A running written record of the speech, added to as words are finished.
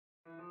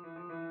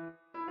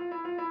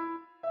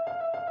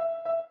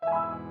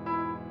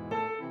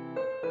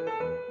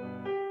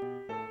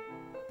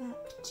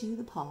to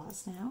the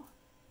paws now.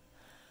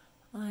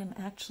 I'm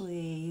actually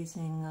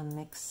using a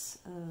mix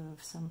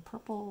of some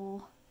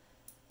purple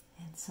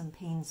and some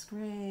Payne's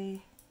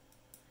Gray,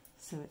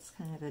 so it's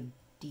kind of a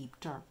deep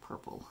dark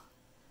purple.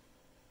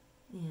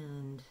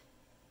 And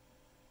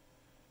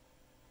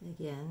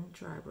again,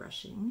 dry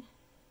brushing.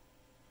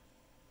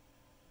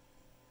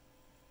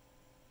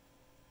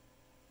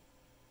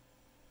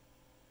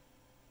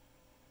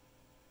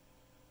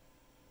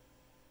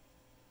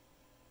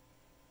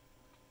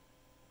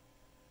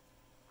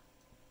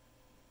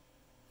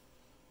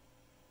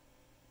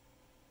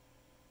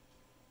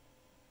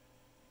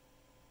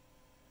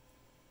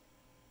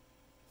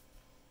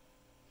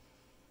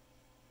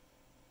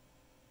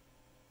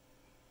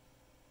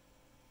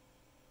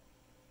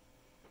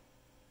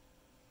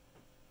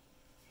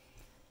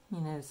 You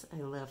notice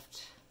I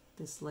left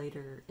this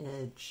lighter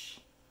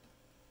edge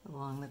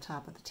along the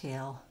top of the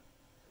tail.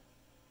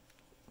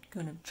 I'm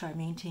going to try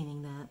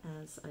maintaining that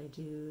as I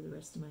do the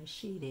rest of my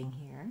shading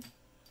here.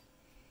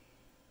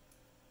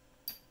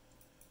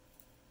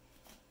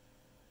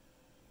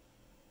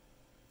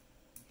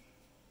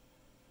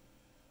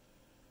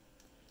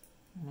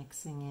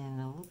 Mixing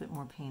in a little bit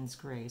more Payne's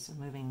Gray, so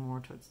moving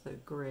more towards the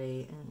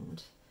gray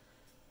end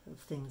of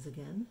things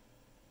again.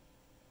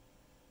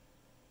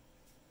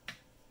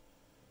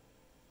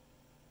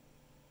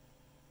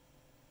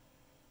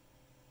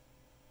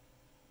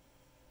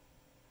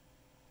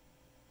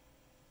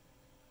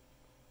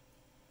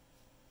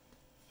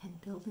 And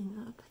building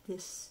up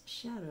this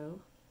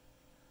shadow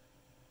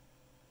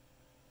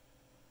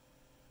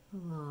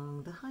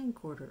along the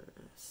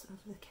hindquarters of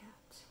the cat.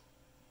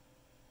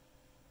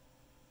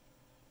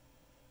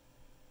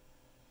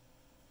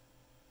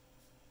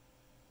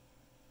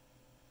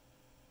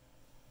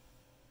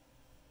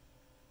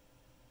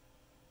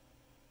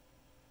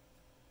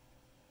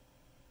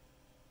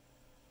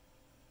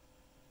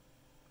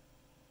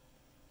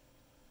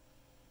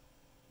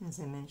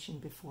 As I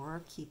mentioned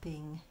before,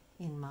 keeping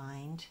in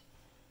mind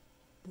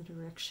the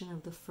direction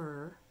of the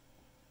fur,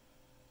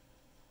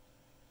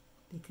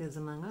 because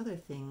among other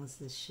things,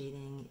 this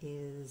shading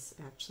is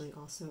actually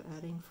also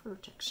adding fur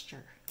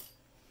texture.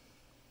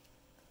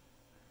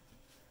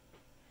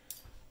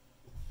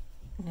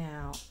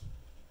 Now,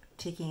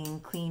 taking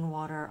clean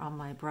water on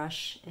my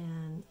brush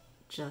and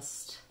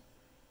just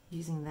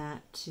using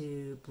that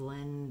to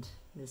blend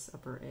this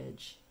upper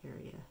edge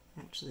area,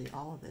 actually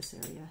all of this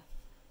area,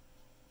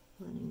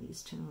 blending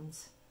these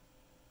tones.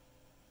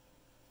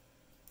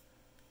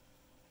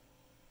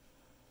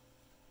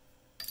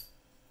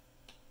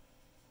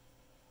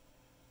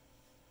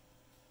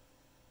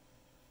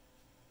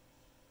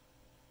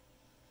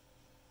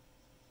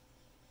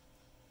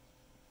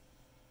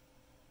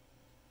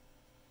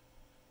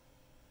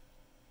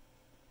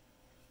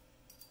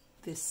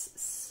 This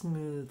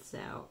smooths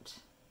out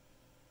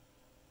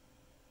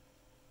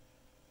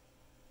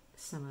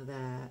some of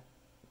that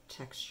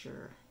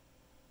texture,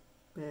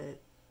 but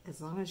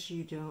as long as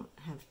you don't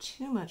have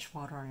too much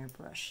water on your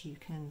brush, you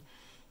can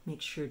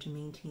make sure to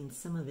maintain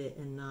some of it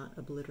and not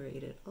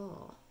obliterate it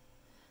all,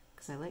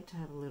 because I like to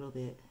have a little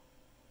bit,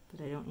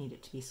 but I don't need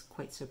it to be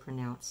quite so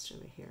pronounced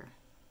over here.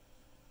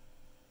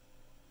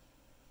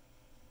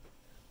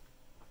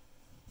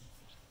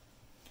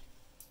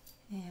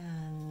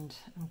 And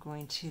I'm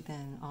going to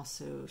then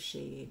also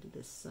shade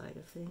this side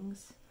of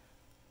things.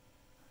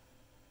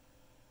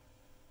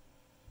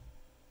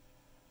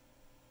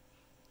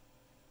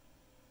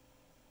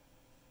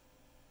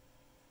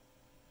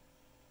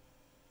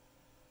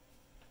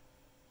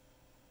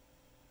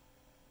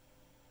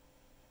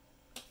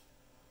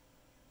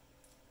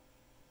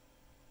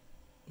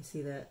 You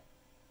see that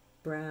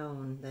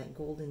brown, that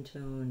golden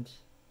toned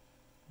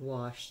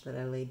wash that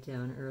I laid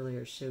down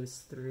earlier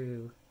shows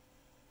through.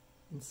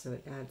 And so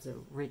it adds a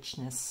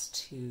richness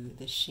to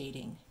the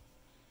shading,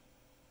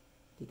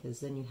 because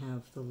then you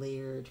have the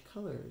layered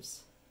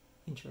colors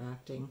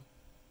interacting.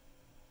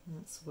 And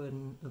that's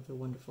one of the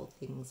wonderful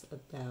things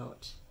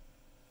about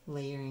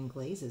layering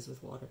glazes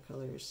with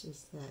watercolors,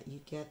 is that you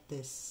get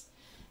this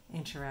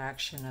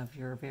interaction of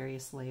your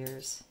various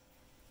layers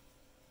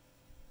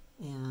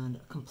and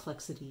a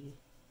complexity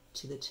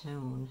to the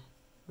tone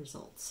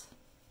results.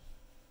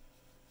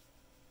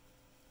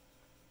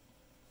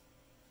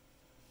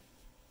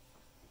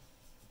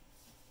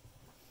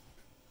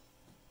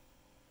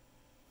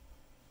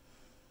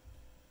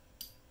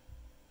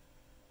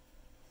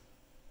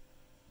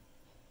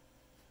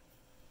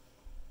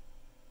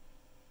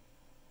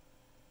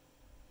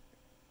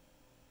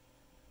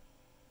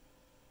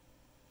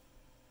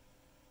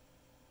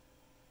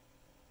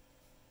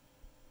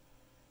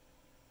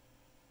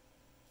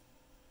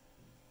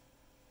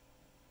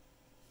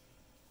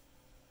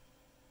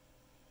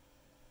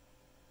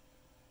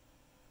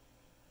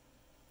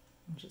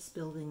 I'm just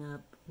building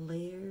up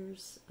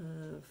layers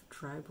of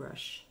dry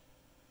brush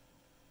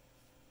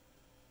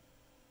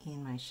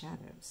in my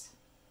shadows.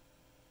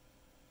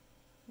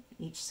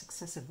 Each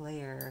successive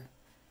layer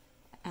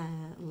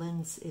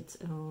lends its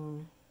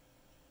own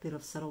bit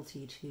of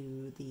subtlety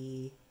to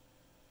the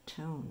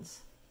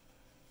tones.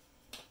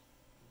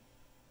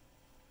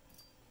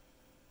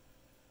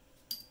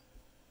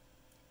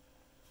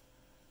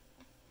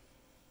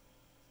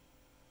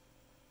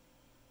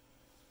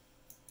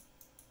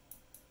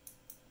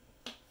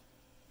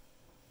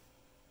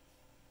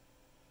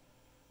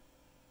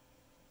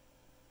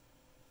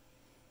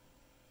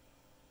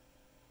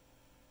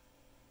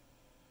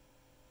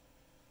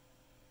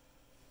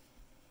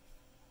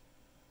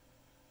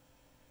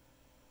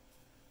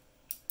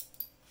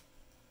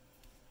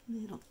 A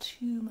little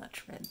too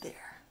much red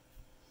there.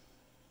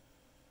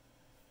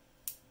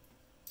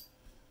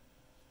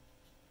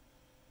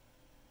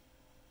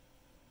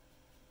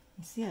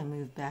 You see I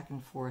move back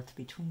and forth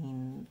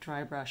between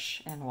dry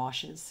brush and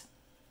washes.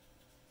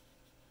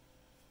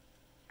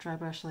 Dry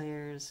brush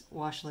layers,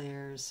 wash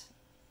layers.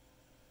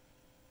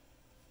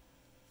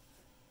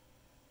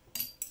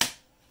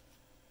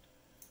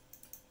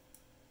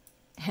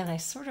 And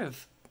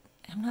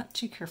I'm not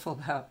too careful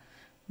about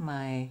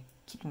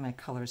keeping my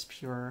colors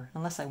pure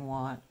unless I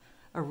want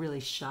a really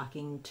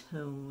shocking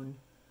tone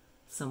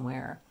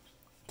somewhere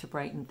to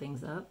brighten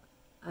things up.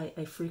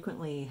 I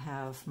frequently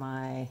have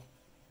my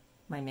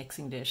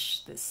mixing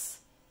dish, this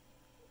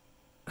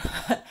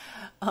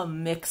a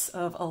mix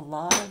of a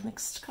lot of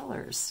mixed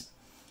colors.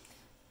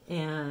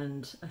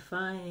 And I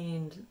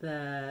find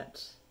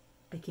that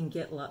I can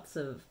get lots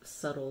of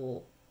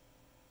subtle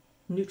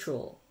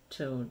neutral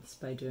tones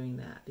by doing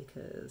that,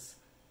 because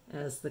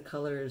as the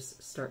colors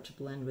start to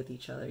blend with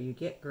each other, you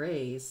get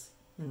grays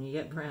and you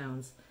get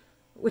browns,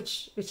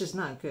 which is just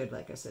not good,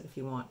 like I said, if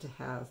you want to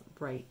have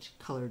bright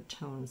colored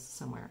tones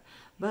somewhere.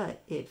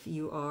 But if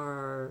you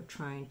are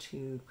trying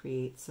to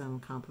create some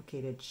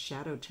complicated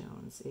shadow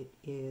tones, it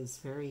is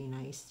very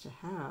nice to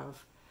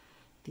have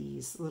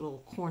these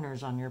little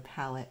corners on your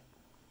palette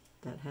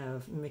that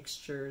have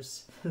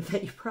mixtures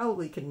that you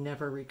probably could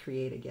never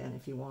recreate again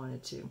if you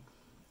wanted to.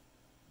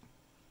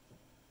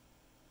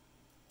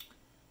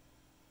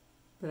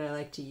 But I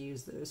like to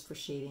use those for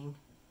shading.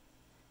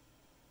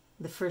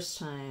 The first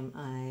time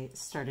I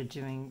started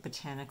doing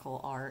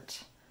botanical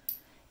art,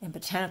 and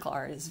botanical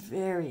art is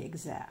very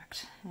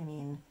exact. I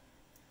mean,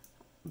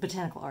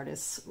 botanical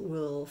artists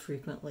will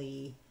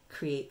frequently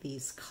create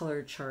these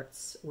color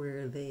charts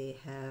where they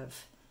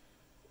have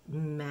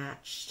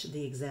matched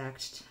the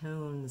exact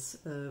tones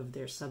of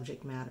their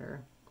subject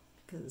matter,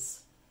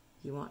 because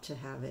you want to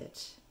have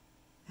it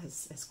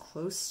as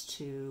close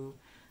to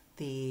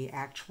the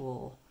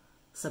actual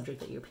subject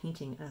that you're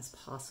painting as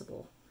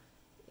possible.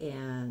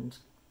 And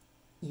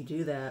you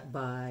do that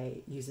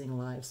by using a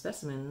live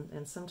specimen,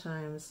 and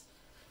sometimes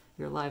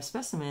your live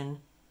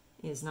specimen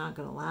is not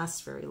going to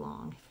last very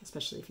long,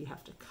 especially if you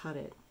have to cut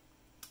it.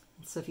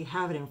 So if you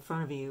have it in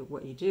front of you,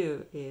 what you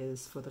do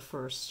is, for the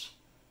first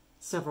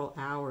several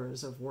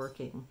hours of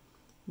working,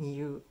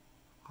 you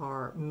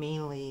are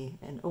mainly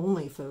and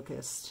only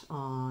focused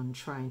on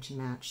trying to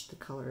match the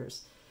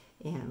colors.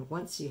 And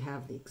once you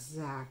have the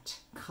exact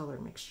color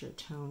mixture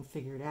tone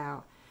figured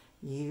out,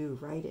 you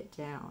write it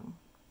down.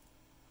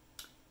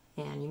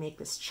 And you make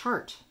this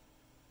chart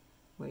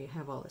where you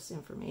have all this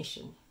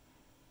information.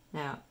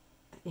 Now,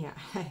 yeah,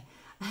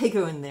 I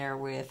go in there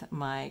with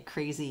my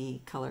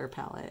crazy color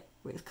palette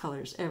with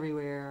colors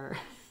everywhere.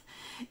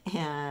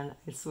 And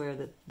I swear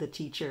that the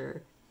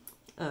teacher,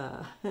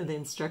 the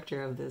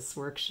instructor of this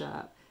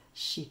workshop,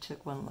 she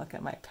took one look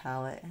at my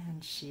palette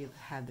and she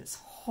had this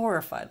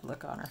horrified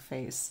look on her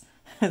face,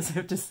 as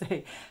if to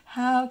say,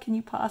 how can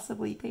you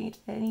possibly paint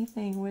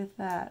anything with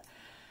that?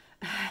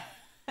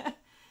 I've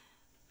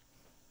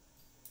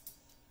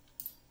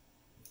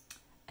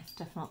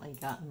definitely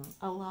gotten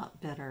a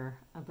lot better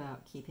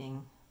about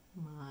keeping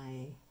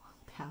my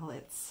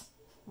palettes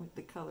with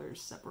the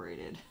colors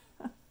separated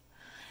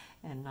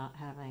and not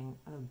having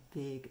a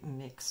big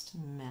mixed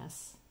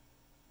mess.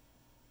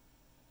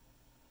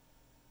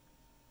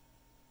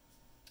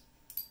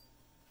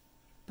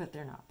 But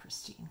they're not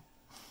pristine.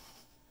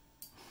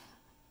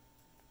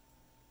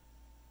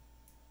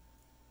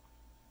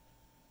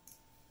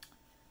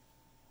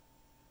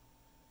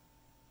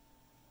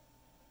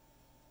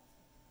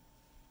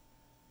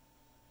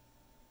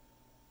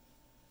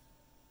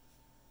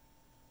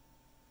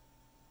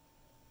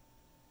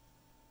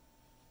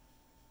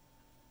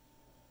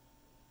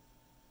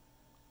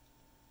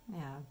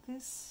 Now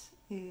this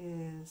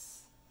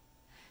is,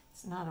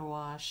 it's not a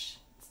wash,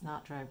 it's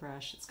not dry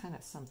brush, it's kind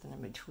of something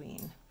in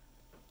between,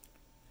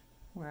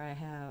 where I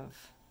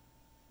have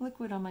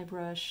liquid on my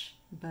brush,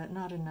 but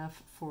not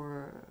enough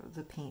for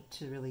the paint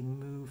to really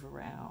move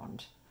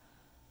around.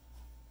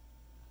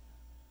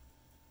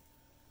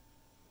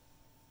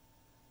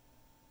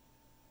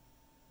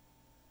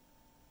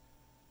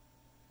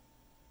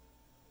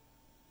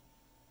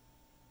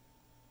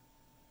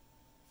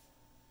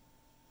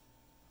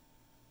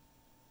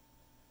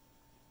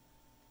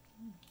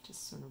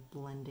 Just sort of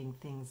blending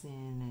things in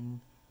and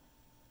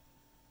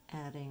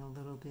adding a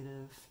little bit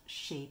of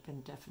shape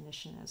and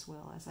definition as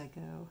well as I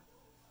go.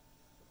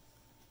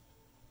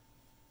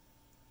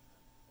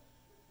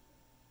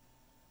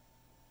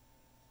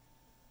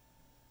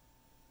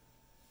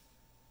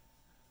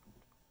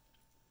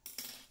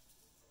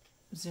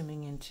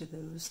 Zooming into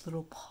those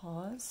little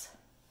paws,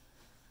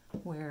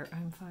 where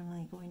I'm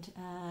finally going to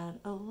add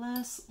a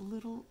last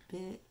little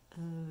bit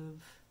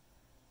of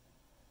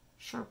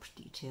sharp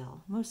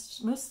detail.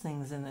 Most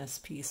things in this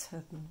piece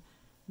have been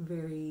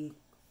very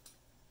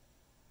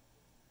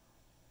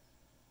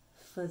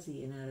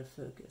fuzzy and out of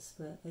focus,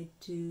 but I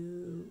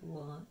do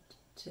want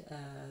to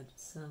add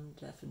some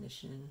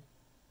definition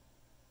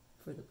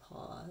for the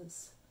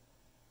paws.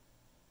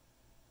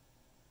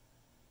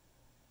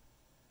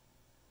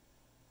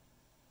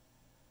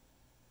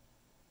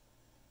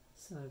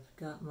 So I've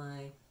got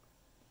my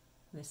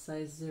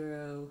size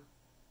 0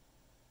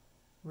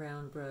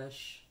 round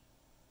brush,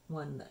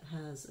 one that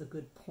has a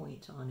good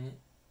point on it,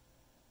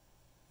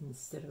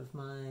 instead of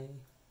my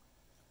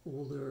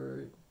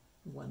older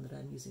one that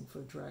I'm using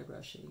for dry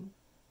brushing.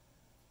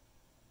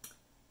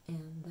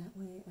 And that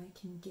way I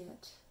can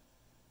get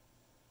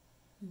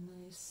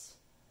a nice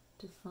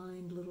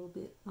defined little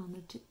bit on the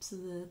tips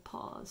of the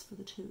paws for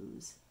the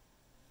toes.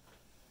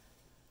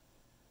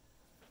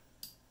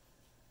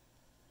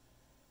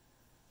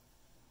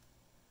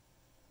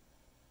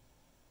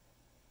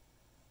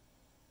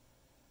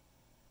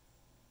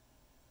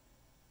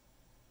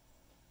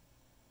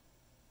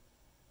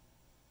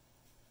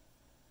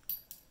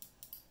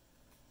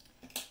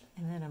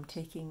 And then I'm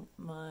taking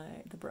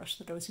the brush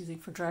that I was using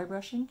for dry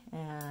brushing,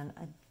 and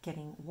I'm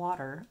getting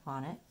water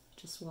on it,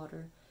 just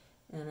water,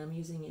 and I'm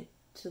using it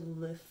to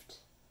lift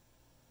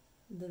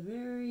the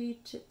very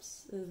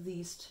tips of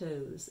these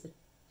toes a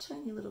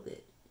tiny little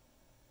bit.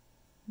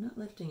 Not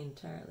lifting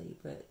entirely,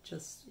 but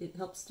just it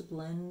helps to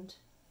blend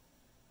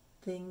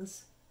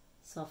things,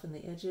 soften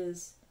the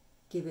edges,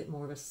 give it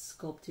more of a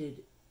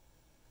sculpted,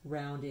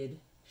 rounded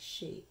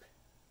shape.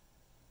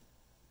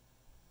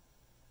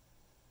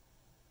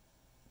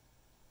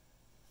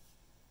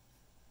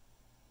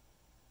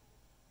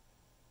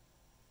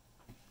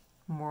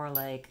 More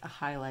like a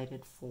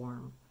highlighted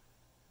form.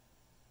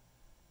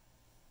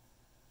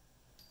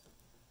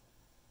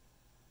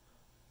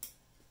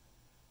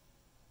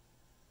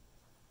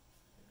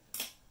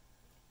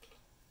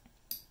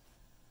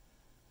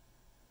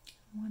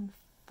 One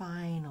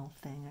final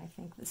thing I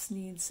think this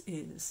needs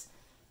is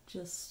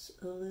just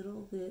a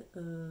little bit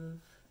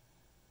of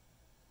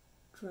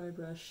dry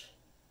brush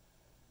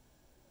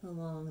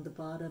along the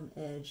bottom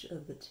edge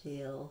of the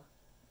tail,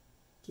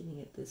 giving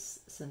it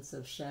this sense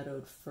of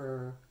shadowed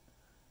fur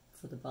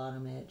for the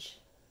bottom edge.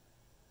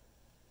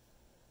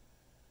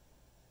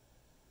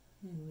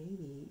 And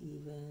maybe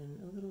even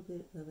a little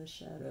bit of a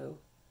shadow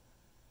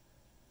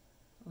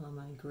on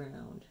my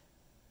ground.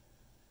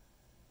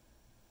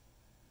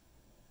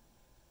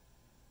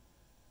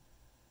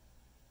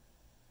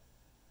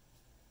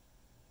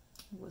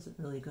 I wasn't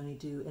really going to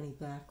do any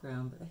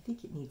background, but I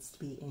think it needs to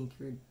be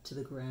anchored to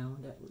the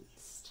ground at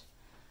least.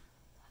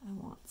 I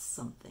want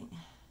something.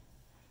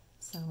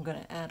 So I'm going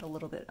to add a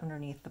little bit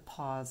underneath the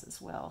paws as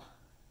well.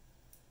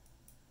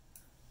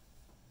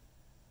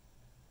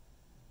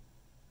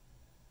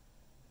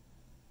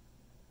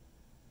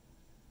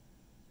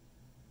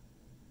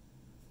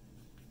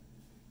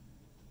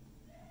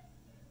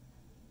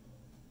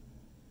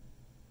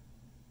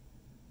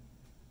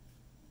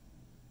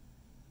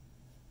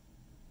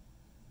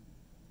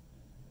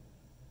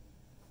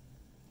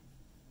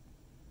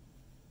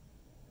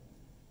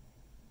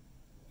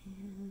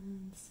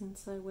 And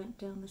since I went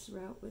down this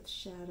route with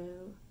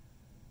shadow,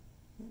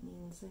 that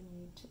means I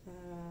need to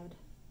add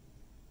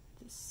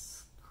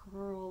this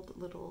curled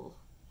little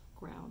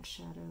ground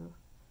shadow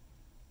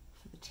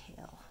for the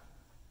tail.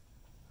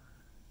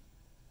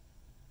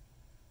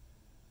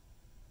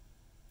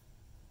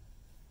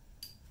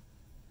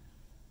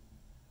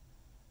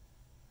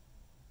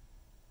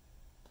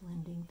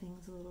 Blending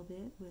things a little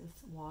bit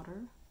with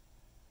water.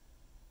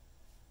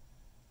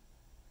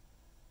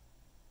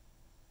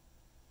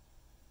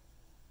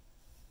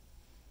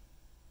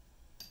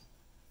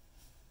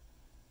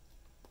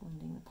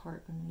 Blending the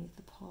part underneath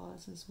the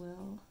paws as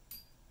well.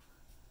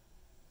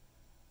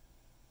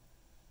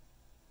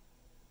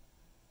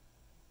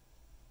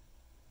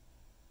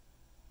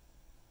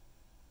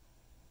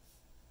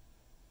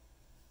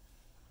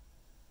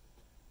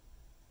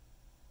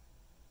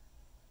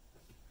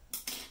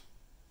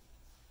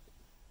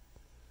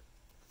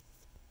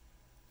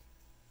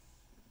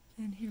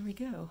 And here we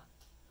go.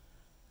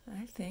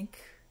 I think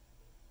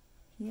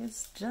he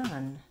is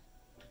done.